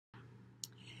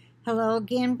Hello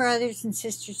again, brothers and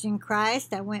sisters in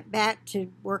Christ. I went back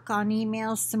to work on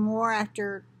emails some more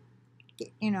after,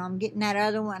 I'm getting that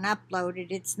other one uploaded.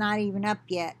 It's not even up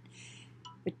yet.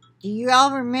 But do you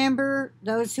all remember,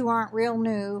 those who aren't real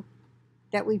new,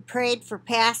 that we prayed for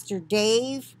Pastor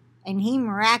Dave and he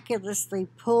miraculously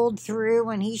pulled through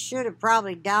when he should have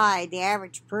probably died, the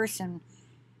average person?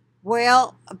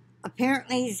 Well,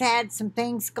 apparently he's had some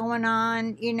things going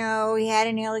on. He had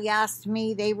an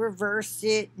ileostomy. They reversed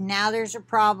it. Now there's a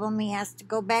problem. He has to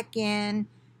go back in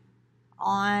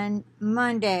on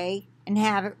Monday and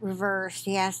have it reversed.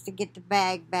 He has to get the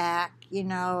bag back,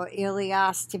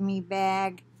 ileostomy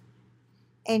bag.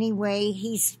 Anyway,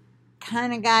 he's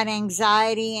kind of got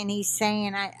anxiety, and he's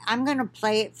saying, I'm going to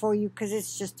play it for you because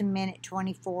it's just a minute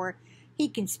 24. He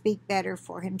can speak better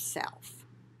for himself.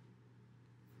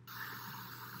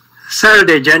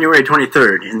 Saturday, January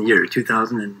 23rd in the year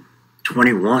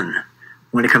 2021. I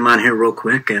want to come on here real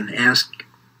quick and ask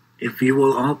if you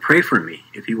will all pray for me,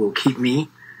 if you will keep me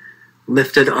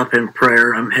lifted up in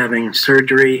prayer. I'm having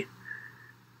surgery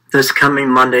this coming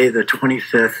Monday, the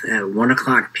 25th at 1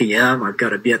 o'clock p.m. I've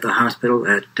got to be at the hospital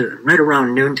at right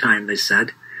around noontime, they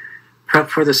said. Prep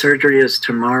for the surgery is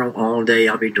tomorrow all day.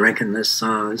 I'll be drinking this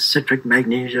citric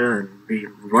magnesia and be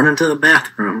running to the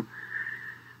bathroom.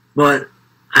 But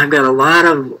I've got a lot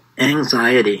of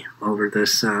anxiety over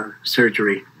this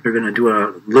surgery. They're going to do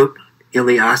a loop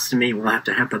ileostomy. We'll have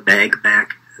to have the bag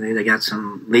back. They got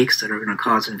some leaks that are going to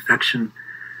cause infection.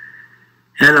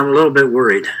 And I'm a little bit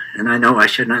worried. And I know I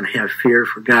should not have fear,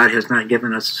 for God has not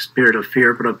given us a spirit of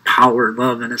fear, but of power,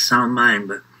 love, and a sound mind.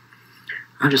 But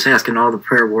I'm just asking all the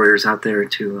prayer warriors out there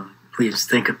to please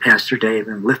think of Pastor Dave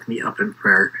and lift me up in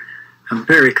prayer. I'm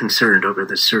very concerned over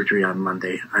this surgery on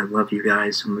Monday. I love you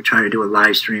guys. I'm going to try to do a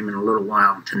live stream in a little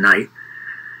while tonight.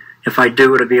 If I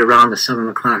do, it'll be around the 7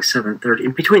 o'clock,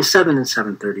 7:30, between 7 and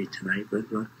 7:30 tonight. But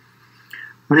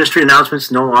ministry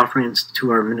announcements, no offerings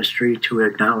to our ministry to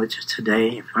acknowledge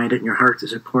today. Find it in your heart to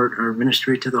support our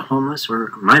ministry to the homeless or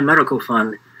my medical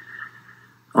fund.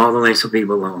 All the links will be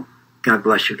below. God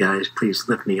bless you guys. Please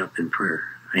lift me up in prayer.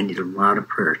 I need a lot of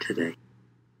prayer today.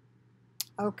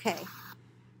 Okay.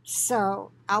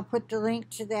 So I'll put the link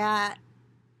to that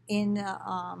in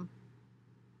the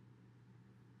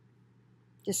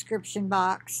description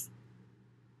box.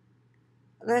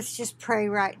 Let's just pray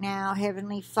right now.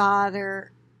 Heavenly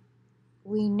Father,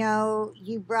 we know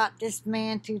you brought this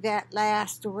man through that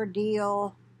last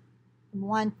ordeal.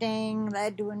 One thing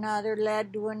led to another.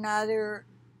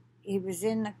 He was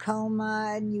in the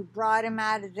coma, and you brought him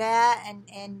out of that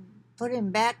and put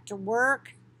him back to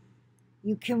work.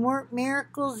 You can work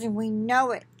miracles, and we know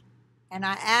it. And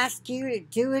I ask you to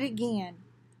do it again.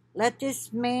 Let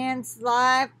this man's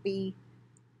life be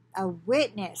a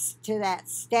witness to that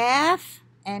staff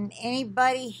and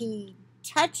anybody he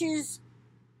touches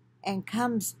and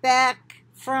comes back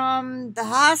from the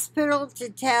hospital to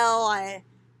tell,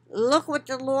 look what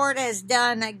the Lord has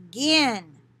done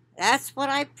again. That's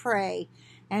what I pray.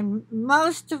 And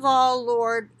most of all,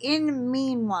 Lord, in the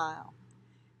meanwhile,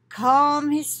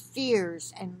 calm his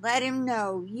fears and let him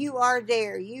know you are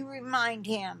there. You remind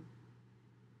him,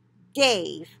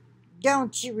 Dave,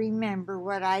 don't you remember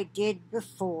what I did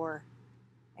before?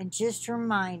 And just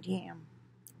remind him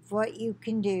of what you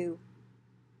can do.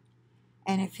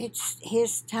 And if it's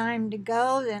his time to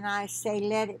go, then I say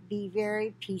let it be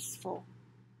very peaceful.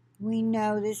 We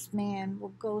know this man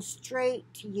will go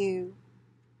straight to you.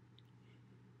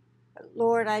 But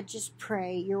Lord, I just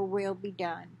pray your will be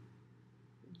done.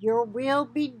 Your will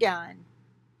be done.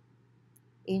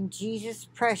 In Jesus'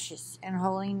 precious and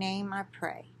holy name I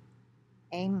pray.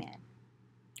 Amen.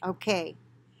 Okay.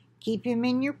 Keep him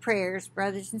in your prayers,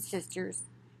 brothers and sisters.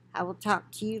 I will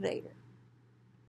talk to you later.